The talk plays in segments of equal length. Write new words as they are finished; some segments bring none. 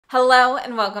Hello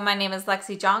and welcome. My name is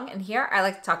Lexi Jong and here I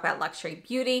like to talk about luxury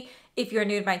beauty. If you're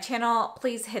new to my channel,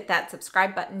 please hit that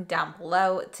subscribe button down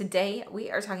below. Today we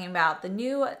are talking about the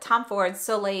new Tom Ford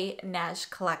Soleil Neige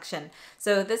collection.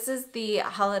 So this is the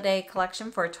holiday collection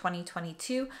for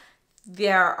 2022.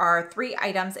 There are 3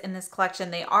 items in this collection.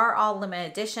 They are all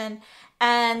limited edition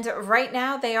and right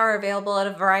now they are available at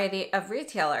a variety of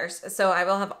retailers. So I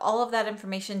will have all of that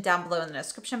information down below in the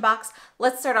description box.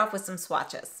 Let's start off with some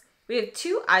swatches. We have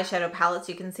 2 eyeshadow palettes.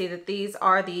 You can see that these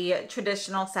are the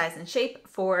traditional size and shape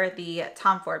for the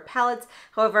Tom Ford palettes.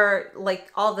 However, like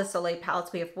all the Soleil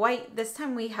palettes, we have white. This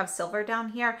time we have silver down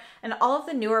here. And all of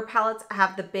the newer palettes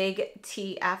have the big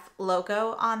TF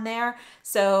logo on there.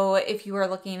 So if you are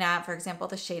looking at, for example,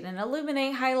 the Shade and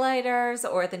Illuminate highlighters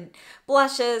or the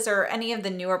blushes or any of the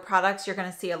newer products, you're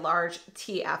going to see a large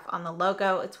TF on the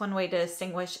logo. It's one way to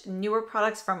distinguish newer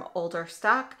products from older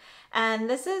stock. And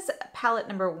this is palette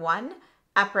number 1,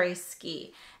 Apres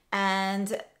Ski.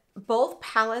 And both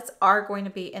palettes are going to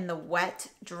be in the wet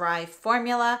dry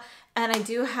formula. And I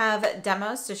do have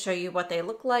demos to show you what they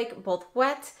look like, both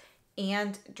wet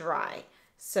and dry.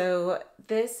 So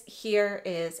this here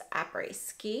is Apres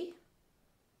Ski.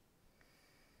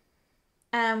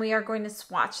 And we are going to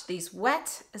swatch these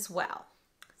wet as well.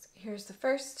 So here's the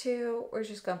first 2. We're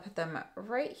just going to put them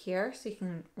right here so you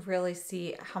can really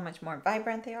see how much more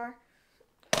vibrant they are.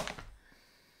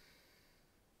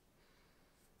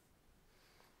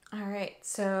 All right,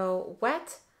 so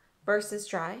wet versus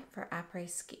dry for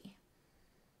Apres Ski.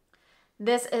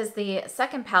 This is the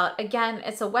second palette. Again,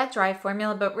 it's a wet dry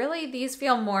formula, but really these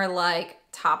feel more like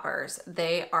toppers.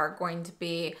 They are going to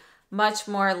be much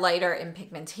more lighter in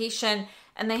pigmentation,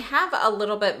 and they have a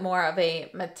little bit more of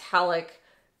a metallic,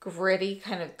 gritty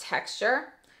kind of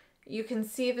texture. You can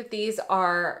see that these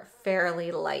are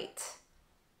fairly light.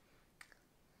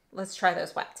 Let's try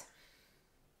those wet.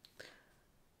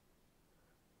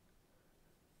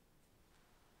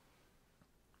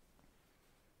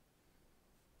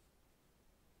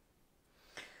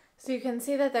 So you can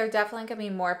see that they're definitely going to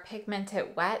be more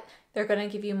pigmented wet. They're going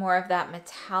to give you more of that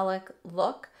metallic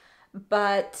look,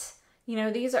 but you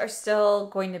know, these are still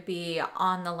going to be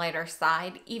on the lighter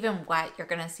side. Even wet, you're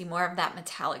going to see more of that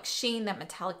metallic sheen, that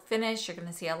metallic finish. You're going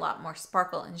to see a lot more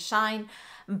sparkle and shine,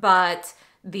 but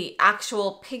the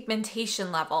actual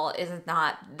pigmentation level is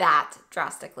not that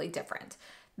drastically different.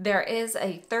 There is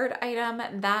a third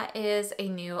item that is a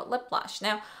new lip blush.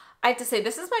 Now, I have to say,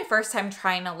 this is my first time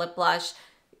trying a lip blush.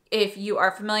 If you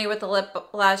are familiar with the lip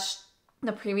blush,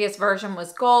 the previous version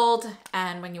was gold,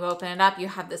 and when you open it up, you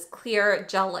have this clear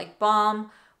gel-like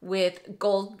balm with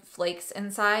gold flakes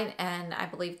inside, and I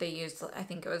believe they used, I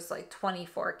think it was like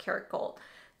 24 karat gold.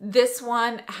 This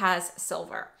one has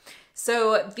silver.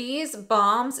 So these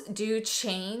balms do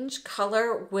change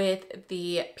color with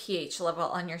the pH level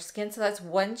on your skin, so that's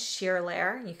one sheer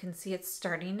layer. You can see it's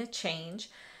starting to change.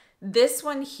 This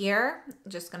one here,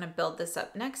 I'm just gonna build this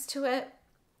up next to it.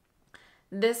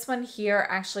 This one here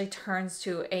actually turns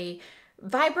to a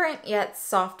vibrant yet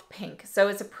soft pink. So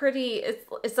it's a pretty,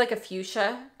 it's like a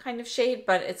fuchsia kind of shade,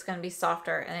 but it's going to be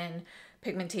softer in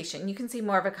pigmentation. You can see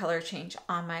more of a color change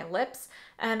on my lips.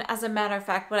 And as a matter of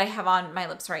fact, what I have on my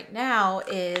lips right now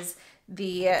is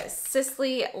the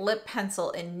Sisley lip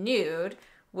pencil in Nude,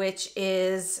 which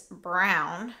is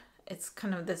brown. It's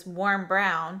kind of this warm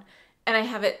brown. And I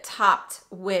have it topped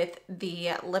with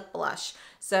the lip blush,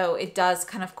 so it does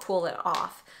kind of cool it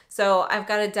off. So I've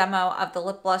got a demo of the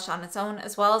lip blush on its own,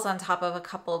 as well as on top of a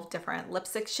couple of different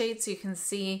lipstick shades, so you can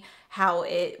see how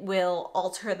it will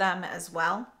alter them as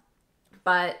well.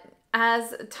 But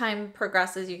as time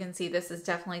progresses, you can see this is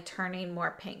definitely turning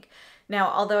more pink. Now,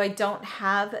 although I don't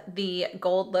have the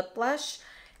gold lip blush,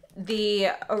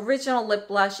 the original lip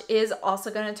blush is also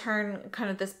going to turn kind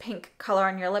of this pink color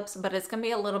on your lips, but it's going to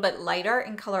be a little bit lighter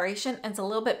in coloration and it's a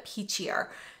little bit peachier.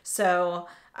 So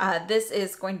this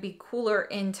is going to be cooler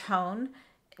in tone,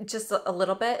 just a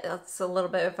little bit. It's a little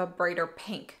bit of a brighter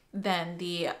pink than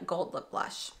the gold lip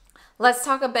blush. Let's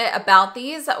talk a bit about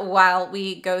these while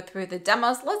we go through the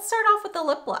demos. Let's start off with the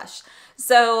lip blush.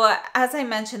 So as I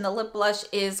mentioned, the lip blush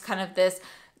is kind of this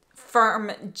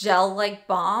firm gel-like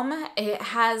balm. It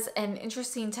has an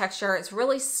interesting texture. It's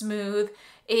really smooth.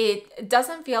 It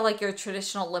doesn't feel like your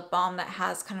traditional lip balm that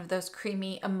has kind of those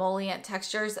creamy emollient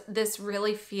textures. This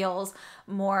really feels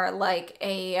more like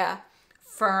a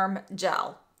firm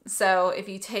gel. So if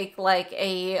you take like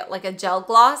a gel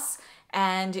gloss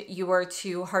and you were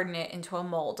to harden it into a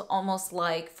mold, almost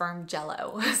like firm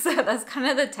jello. So that's kind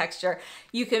of the texture.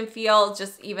 You can feel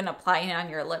just even applying it on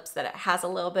your lips that it has a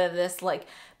little bit of this like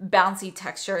bouncy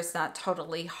texture. It's not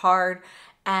totally hard.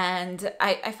 And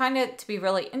I find it to be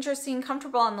really interesting,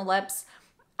 comfortable on the lips.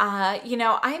 You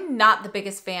know, I'm not the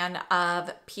biggest fan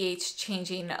of pH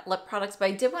changing lip products, but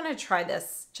I did want to try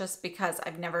this just because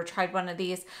I've never tried one of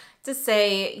these to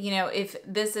say, you know, if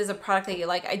this is a product that you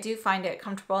like. I do find it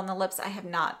comfortable on the lips. I have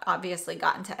not obviously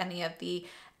gotten to any of the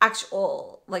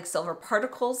actual like silver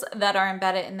particles that are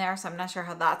embedded in there, so I'm not sure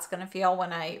how that's going to feel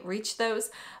when I reach those,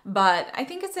 but I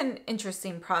think it's an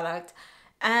interesting product.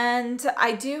 And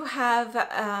I do have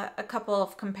a couple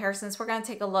of comparisons. We're going to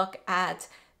take a look at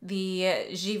the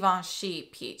Givenchy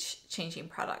pH changing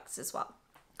products as well.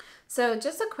 So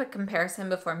just a quick comparison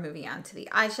before moving on to the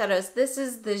eyeshadows. This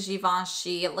is the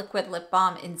Givenchy Liquid Lip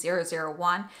Balm in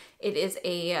 001. It is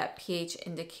a pH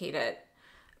indicated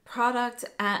product,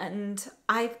 and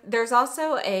there's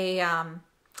also a,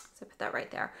 so put that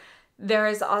right there. There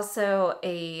is also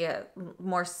a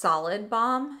more solid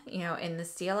balm, you know, in the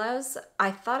Stilos.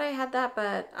 I thought I had that,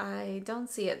 but I don't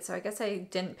see it, so I guess I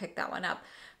didn't pick that one up.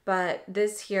 But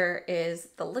this here is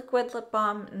the liquid lip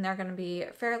balm, and they're going to be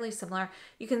fairly similar.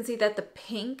 You can see that the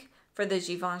pink for the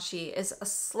Givenchy is a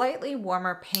slightly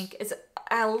warmer pink. It's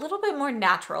a little bit more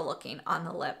natural looking on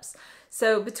the lips.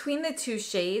 So between the two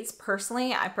shades,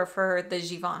 personally, I prefer the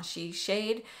Givenchy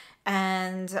shade.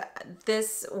 And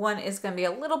this one is going to be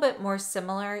a little bit more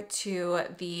similar to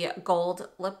the gold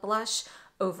lip blush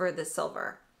over the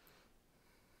silver.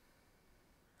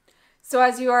 So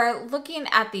as you are looking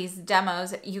at these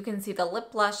demos, you can see the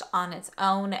lip blush on its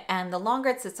own, and the longer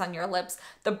it sits on your lips,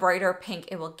 the brighter pink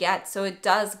it will get. So it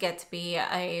does get to be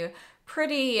a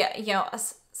pretty, you know, a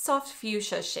soft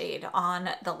fuchsia shade on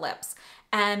the lips.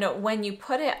 And when you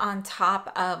put it on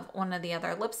top of one of the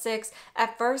other lipsticks,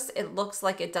 at first it looks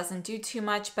like it doesn't do too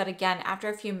much, but again, after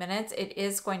a few minutes, it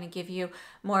is going to give you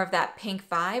more of that pink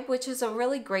vibe, which is a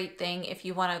really great thing if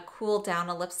you want to cool down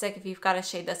a lipstick, if you've got a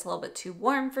shade that's a little bit too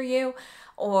warm for you,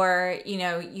 or, you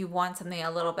know, you want something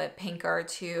a little bit pinker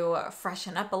to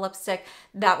freshen up a lipstick.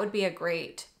 That would be a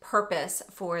great purpose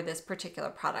for this particular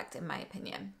product, in my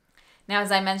opinion. Now,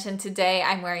 as I mentioned today,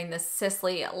 I'm wearing the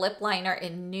Sisley lip liner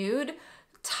in Nude,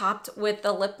 topped with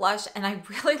the lip blush, and I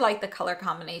really like the color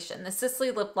combination. The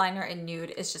Sisley lip liner in Nude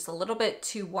is just a little bit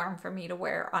too warm for me to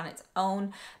wear on its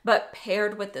own, but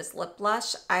paired with this lip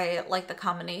blush, I like the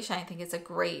combination. I think it's a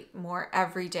great, more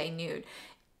everyday nude.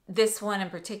 This one in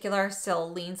particular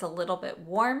still leans a little bit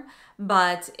warm,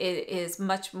 but it is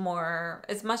much more,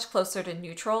 it's much closer to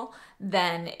neutral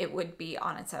than it would be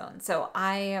on its own. So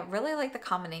I really like the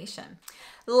combination.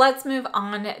 Let's move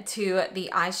on to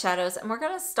the eyeshadows, and we're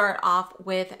going to start off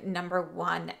with number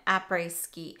 1, Apres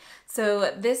Ski.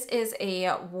 So this is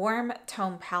a warm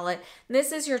tone palette.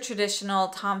 This is your traditional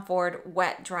Tom Ford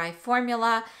wet dry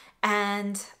formula,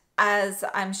 and as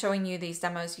I'm showing you these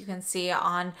demos, you can see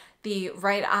on the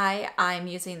right eye, I'm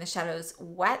using the shadows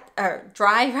wet, or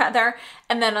dry rather,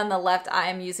 and then on the left eye,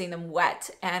 I'm using them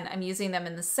wet, and I'm using them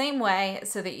in the same way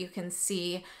so that you can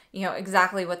see, you know,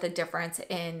 exactly what the difference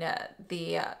in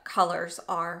the colors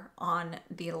are on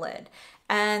the lid.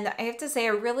 And I have to say, I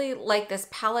really like this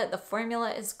palette. The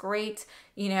formula is great.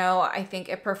 You know, I think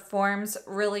it performs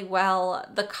really well.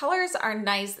 The colors are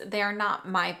nice. They are not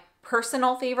my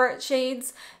personal favorite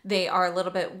shades. They are a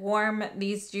little bit warm.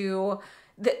 These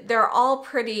they're all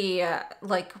pretty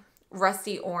like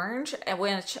rusty orange,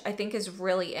 which I think is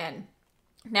really in.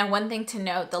 Now, one thing to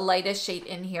note, the lightest shade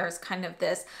in here is kind of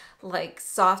this like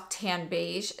soft tan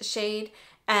beige shade.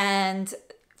 And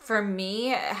for me,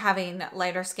 having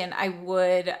lighter skin, I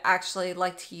would actually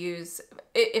like to use,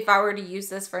 if I were to use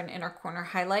this for an inner corner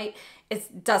highlight,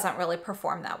 it doesn't really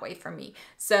perform that way for me.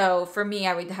 So for me,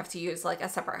 I would have to use like a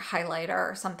separate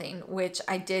highlighter or something, which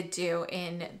I did do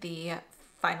in the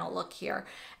final look here.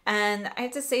 And I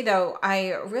have to say though,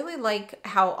 I really like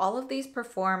how all of these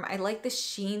perform. I like the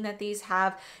sheen that these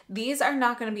have. These are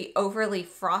not going to be overly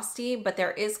frosty, but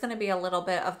there is going to be a little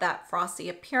bit of that frosty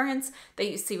appearance that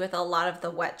you see with a lot of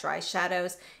the wet dry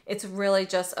shadows. It's really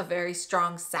just a very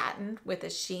strong satin with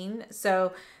a sheen.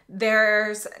 So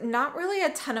there's not really a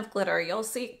ton of glitter. You'll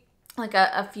see like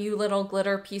a few little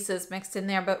glitter pieces mixed in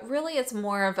there, but really it's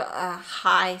more of a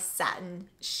high satin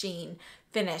sheen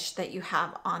finish that you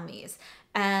have on these.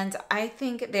 And I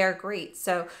think they're great.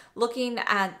 So looking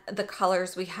at the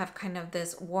colors, we have kind of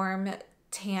this warm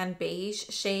tan beige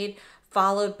shade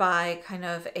followed by kind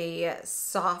of a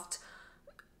soft,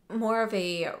 more of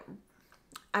a,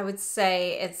 I would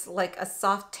say it's like a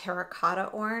soft terracotta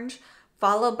orange,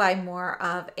 followed by more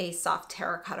of a soft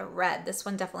terracotta red. This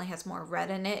one definitely has more red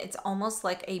in it. It's almost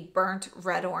like a burnt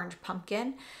red orange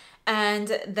pumpkin.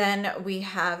 And then we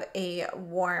have a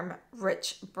warm,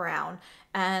 rich brown.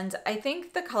 And I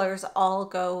think the colors all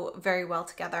go very well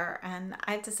together. And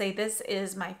I have to say, this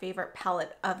is my favorite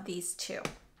palette of these two.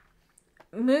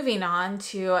 Moving on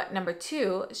to number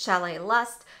 2, Chalet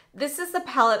Lust. This is the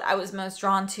palette I was most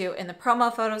drawn to in the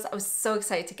promo photos. I was so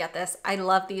excited to get this. I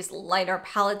love these lighter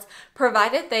palettes,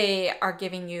 provided they are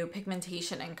giving you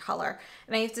pigmentation and color.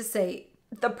 And I have to say,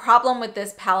 the problem with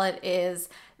this palette is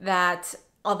that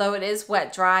although it is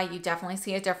wet dry, you definitely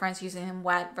see a difference using them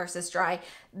wet versus dry.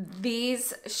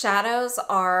 These shadows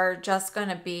are just going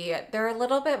to be, they're a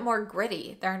little bit more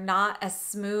gritty. They're not as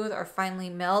smooth or finely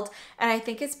milled. And I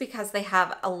think it's because they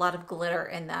have a lot of glitter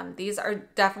in them. These are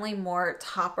definitely more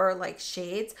topper like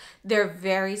shades. They're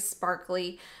very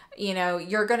sparkly. You know,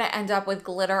 you're going to end up with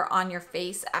glitter on your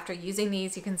face after using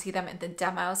these. You can see them in the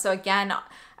demo. So again,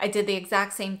 I did the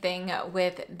exact same thing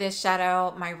with this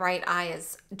shadow. My right eye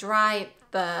is dry.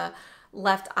 The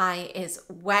left eye is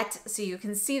wet, so you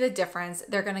can see the difference.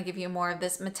 They're going to give you more of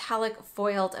this metallic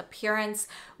foiled appearance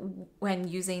when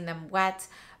using them wet,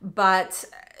 but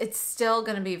it's still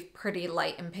going to be pretty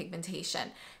light in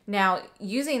pigmentation. Now,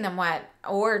 using them wet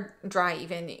or dry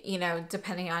even, you know,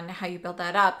 depending on how you build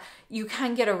that up, you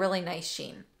can get a really nice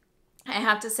sheen. I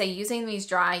have to say, using these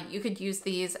dry, you could use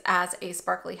these as a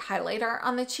sparkly highlighter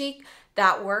on the cheek.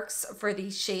 That works for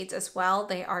these shades as well.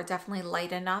 They are definitely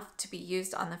light enough to be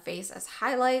used on the face as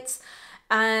highlights.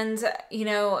 And, you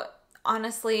know,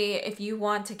 honestly, if you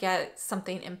want to get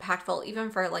something impactful,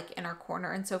 even for like inner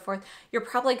corner and so forth, you're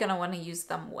probably going to want to use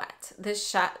them wet.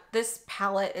 This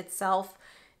palette itself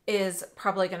is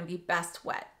probably going to be best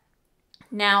wet.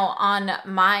 Now, on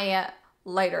my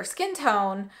lighter skin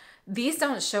tone, these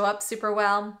don't show up super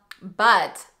well,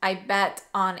 but I bet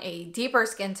on a deeper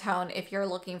skin tone, if you're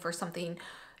looking for something,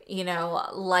 you know,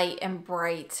 light and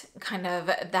bright, kind of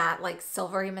that like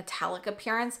silvery metallic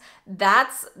appearance,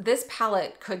 this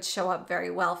palette could show up very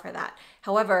well for that.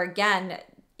 However, again,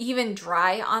 even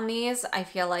dry on these, I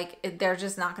feel like they're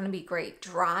just not going to be great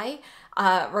dry,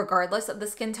 regardless of the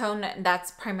skin tone.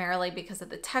 That's primarily because of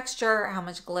the texture, how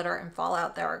much glitter and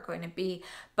fallout there are going to be.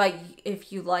 But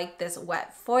if you like this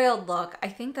wet foiled look, I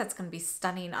think that's going to be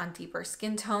stunning on deeper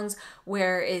skin tones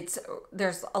where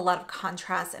there's a lot of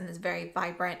contrast and is very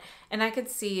vibrant. And I could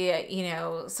see, you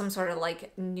know, some sort of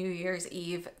like New Year's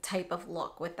Eve type of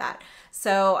look with that.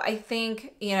 So I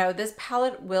think, you know, this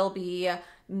palette will be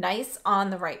nice on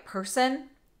the right person.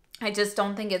 I just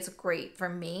don't think it's great for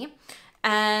me.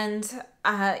 And,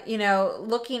 you know,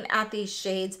 looking at these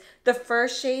shades, the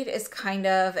first shade is kind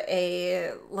of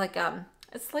it's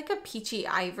like a peachy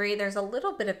ivory. There's a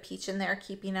little bit of peach in there,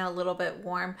 keeping it a little bit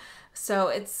warm. So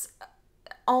it's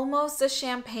almost a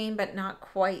champagne, but not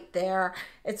quite there.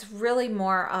 It's really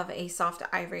more of a soft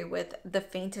ivory with the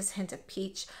faintest hint of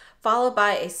peach, followed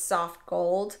by a soft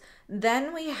gold.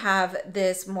 Then we have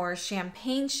this more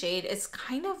champagne shade. It's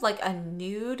kind of like a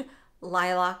nude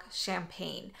lilac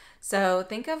champagne. So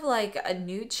think of like a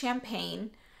nude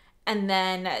champagne and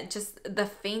then just the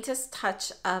faintest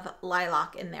touch of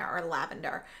lilac in there, or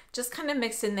lavender, just kind of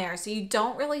mixed in there. So you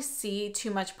don't really see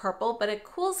too much purple, but it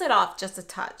cools it off just a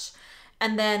touch.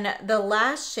 And then the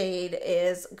last shade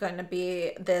is going to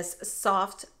be this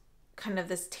soft, kind of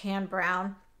this tan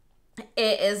brown.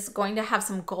 It is going to have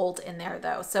some gold in there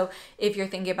though. So if you're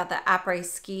thinking about the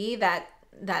Apres Ski, that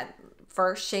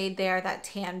first shade there, that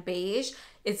tan beige,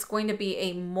 it's going to be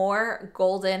a more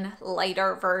golden,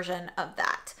 lighter version of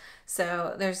that.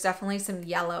 So there's definitely some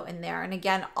yellow in there. And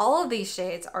again, all of these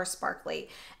shades are sparkly.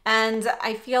 And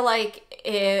I feel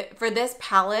like for this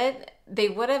palette, they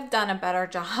would have done a better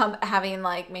job having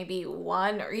like maybe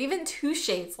 1 or even 2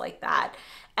 shades like that.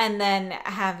 And then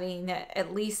having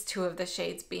at least 2 of the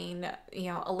shades being,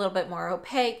 you know, a little bit more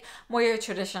opaque, more your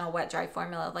traditional wet dry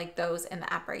formula like those in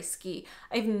the Apres Ski.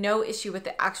 I have no issue with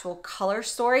the actual color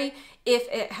story if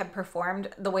it had performed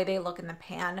the way they look in the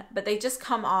pan, but they just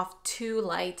come off too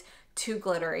light, too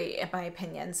glittery in my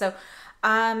opinion. So,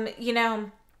 you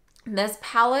know, this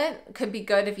palette could be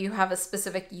good if you have a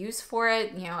specific use for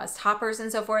it, you know, as toppers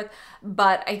and so forth.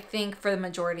 But I think for the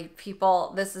majority of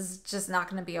people, this is just not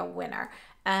going to be a winner.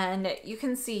 And you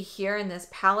can see here in this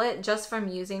palette, just from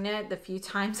using it, the few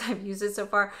times I've used it so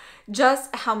far,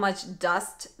 just how much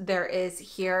dust there is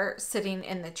here sitting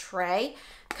in the tray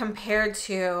compared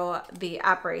to the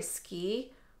Apres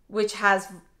Ski, which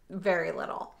has very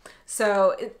little.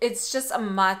 So it's just a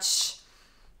much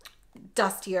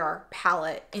dustier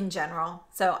palette in general.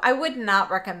 So I would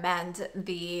not recommend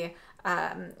the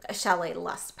Chalet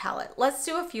Lust palette. Let's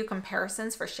do a few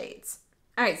comparisons for shades.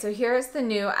 All right, so here's the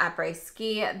new Apres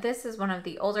Ski. This is one of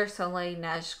the older Soleil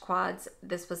Neige quads.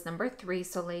 This was number 3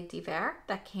 Soleil d'Hiver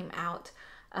that came out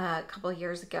a couple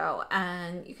years ago.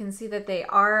 And you can see that they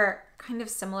are kind of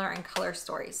similar in color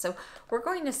story. So we're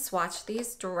going to swatch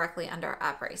these directly under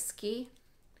Apres Ski.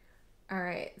 All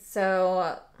right,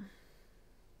 so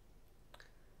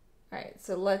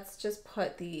let's just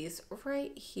put these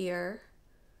right here.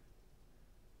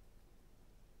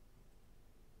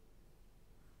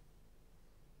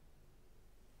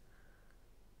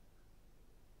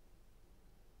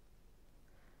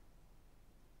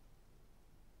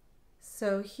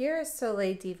 So here is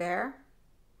Soleil d'Hiver.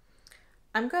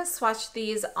 I'm going to swatch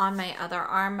these on my other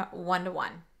arm 1-to-1.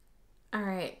 All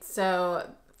right, so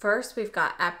first we've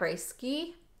got Apres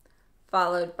Ski,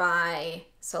 followed by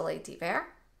Soleil d'Hiver.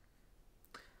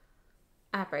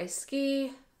 Apres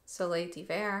Ski, Soleil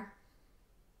d'Hiver.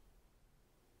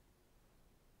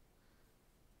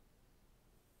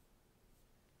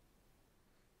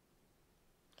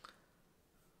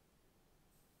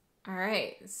 All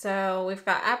right, so we've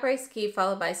got Apres Ski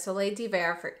followed by Soleil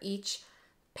d'Hiver for each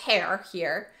pair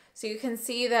here. So you can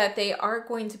see that they are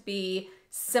going to be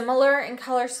similar in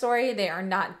color story. They are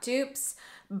not dupes,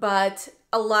 but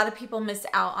a lot of people missed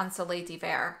out on Soleil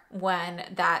d'Hiver when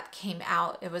that came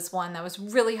out. It was one that was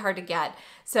really hard to get.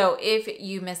 So if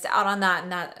you missed out on that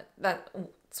and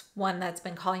that's one that's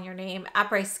been calling your name,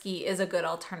 Apres Ski is a good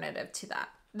alternative to that.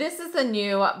 This is the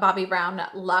new Bobbi Brown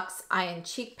Luxe Eye and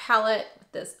Cheek palette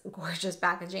with this gorgeous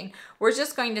packaging. We're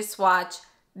just going to swatch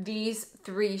these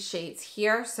 3 shades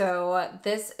here. So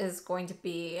this is going to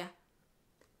be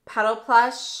Petal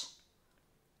Plush,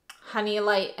 Honey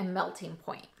Light, and Melting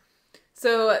Point.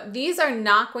 So these are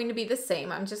not going to be the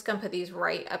same. I'm just going to put these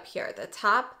right up here at the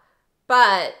top,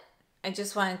 but I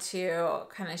just wanted to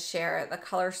kind of share the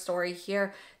color story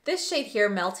here. This shade here,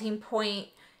 Melting Point,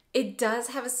 it does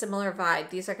have a similar vibe.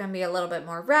 These are going to be a little bit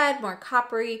more red, more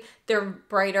coppery. They're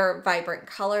brighter, vibrant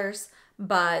colors,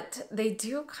 but they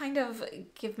do kind of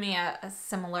give me a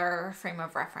similar frame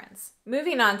of reference.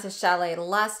 Moving on to Chalet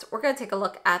Lust, we're going to take a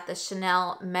look at the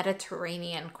Chanel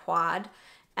Mediterranean quad.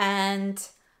 And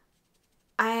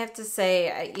I have to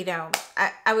say, you know,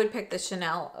 I would pick the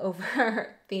Chanel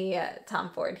over the Tom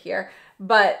Ford here,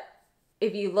 but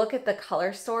if you look at the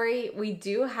color story, we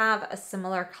do have a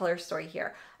similar color story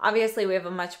here. Obviously, we have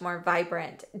a much more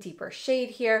vibrant, deeper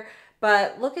shade here,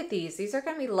 but look at these. These are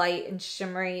going to be light and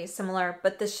shimmery, similar,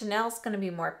 but the Chanel's going to be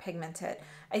more pigmented.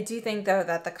 I do think, though,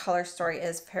 that the color story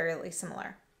is fairly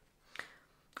similar.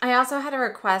 I also had a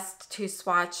request to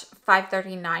swatch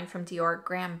 539 from Dior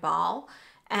Grand Ball,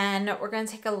 and we're going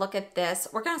to take a look at this.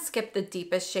 We're going to skip the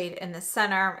deepest shade in the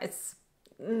center. It's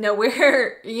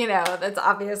nowhere, you know, that's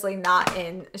obviously not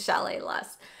in Chalet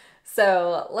Lust.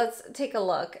 So let's take a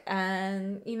look,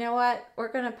 and you know what?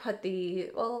 We're gonna put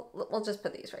we'll just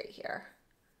put these right here.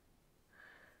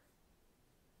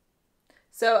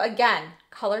 So again,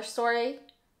 color story.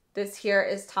 This here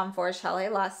is Tom Ford Chalet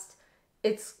Lust.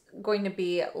 It's going to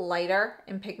be lighter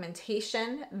in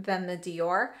pigmentation than the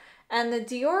Dior. And the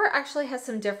Dior actually has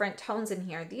some different tones in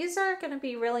here. These are going to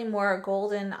be really more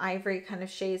golden ivory kind of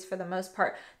shades for the most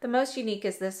part. The most unique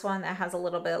is this one that has a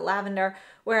little bit of lavender.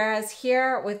 Whereas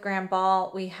here with Grand Ball,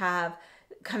 we have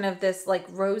kind of this like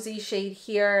rosy shade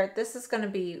here. This is going to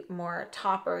be more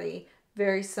toppery,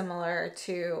 very similar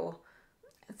to,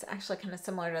 it's actually kind of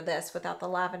similar to this without the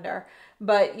lavender.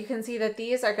 But you can see that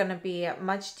these are going to be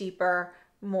much deeper,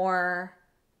 more,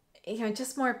 you know,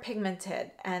 just more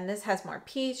pigmented, and this has more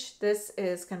peach. This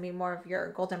is going to be more of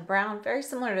your golden brown, very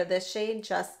similar to this shade,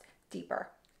 just deeper.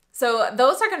 So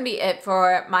those are going to be it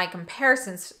for my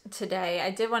comparisons today.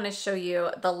 I did want to show you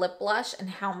the lip blush and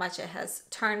how much it has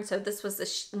turned. So this was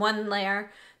the one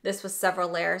layer. This was several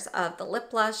layers of the lip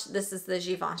blush. This is the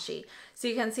Givenchy. So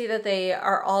you can see that they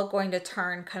are all going to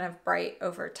turn kind of bright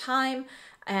over time.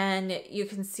 And you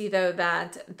can see though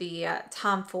that the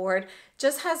Tom Ford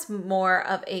just has more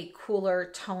of a cooler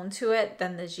tone to it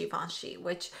than the Givenchy,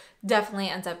 which definitely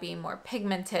ends up being more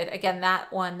pigmented. Again,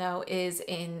 that one though is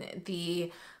in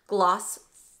the gloss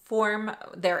form.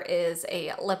 There is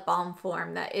a lip balm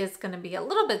form that is going to be a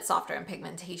little bit softer in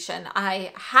pigmentation.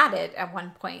 I had it at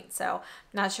one point, so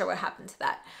not sure what happened to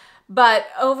that. But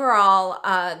overall,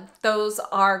 those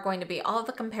are going to be all of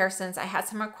the comparisons. I had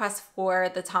some requests for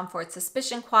the Tom Ford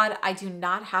Suspicion Quad. I do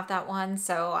not have that one,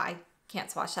 so I can't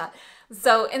swatch that.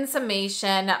 So in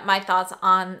summation, my thoughts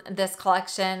on this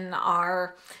collection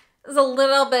are a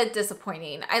little bit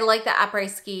disappointing. I like the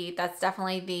Apres Ski. That's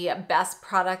definitely the best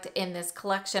product in this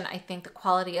collection. I think the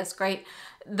quality is great.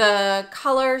 The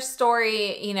color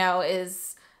story, you know,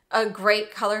 is a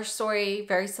great color story,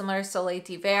 very similar to Soleil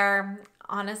d'Hiver.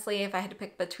 honestly, if I had to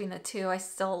pick between the two, I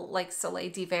still like Soleil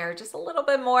d'Hiver just a little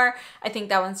bit more. I think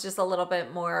that one's just a little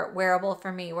bit more wearable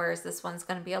for me, whereas this one's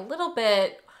going to be a little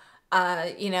bit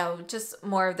you know, just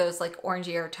more of those like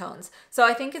orangier tones. So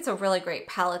I think it's a really great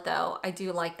palette though. I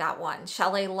do like that one.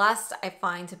 Chalet Lust I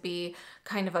find to be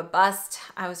kind of a bust.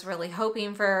 I was really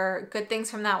hoping for good things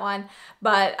from that one,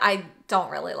 but I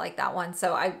don't really like that one.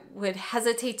 So I would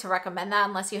hesitate to recommend that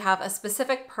unless you have a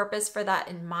specific purpose for that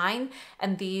in mind,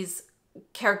 and these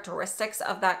characteristics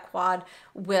of that quad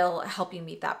will help you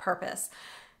meet that purpose.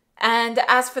 And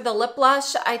as for the lip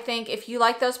blush, I think if you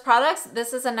like those products,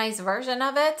 this is a nice version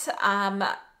of it.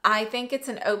 I think it's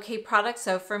an okay product.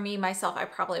 So for me, myself, I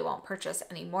probably won't purchase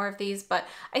any more of these, but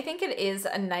I think it is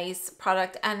a nice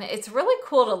product and it's really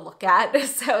cool to look at.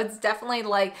 So it's definitely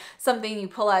like something you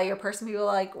pull out of your purse and people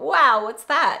are like, wow, what's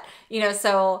that? You know,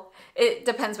 so it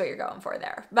depends what you're going for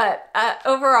there. But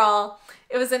overall,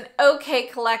 it was an okay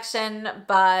collection,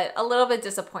 but a little bit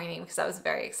disappointing because I was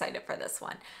very excited for this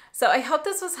one. So I hope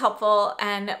this was helpful,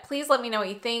 and please let me know what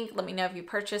you think. Let me know if you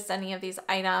purchased any of these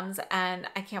items, and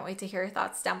I can't wait to hear your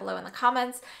thoughts down below in the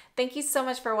comments. Thank you so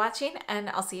much for watching, and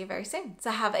I'll see you very soon.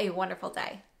 So have a wonderful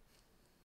day.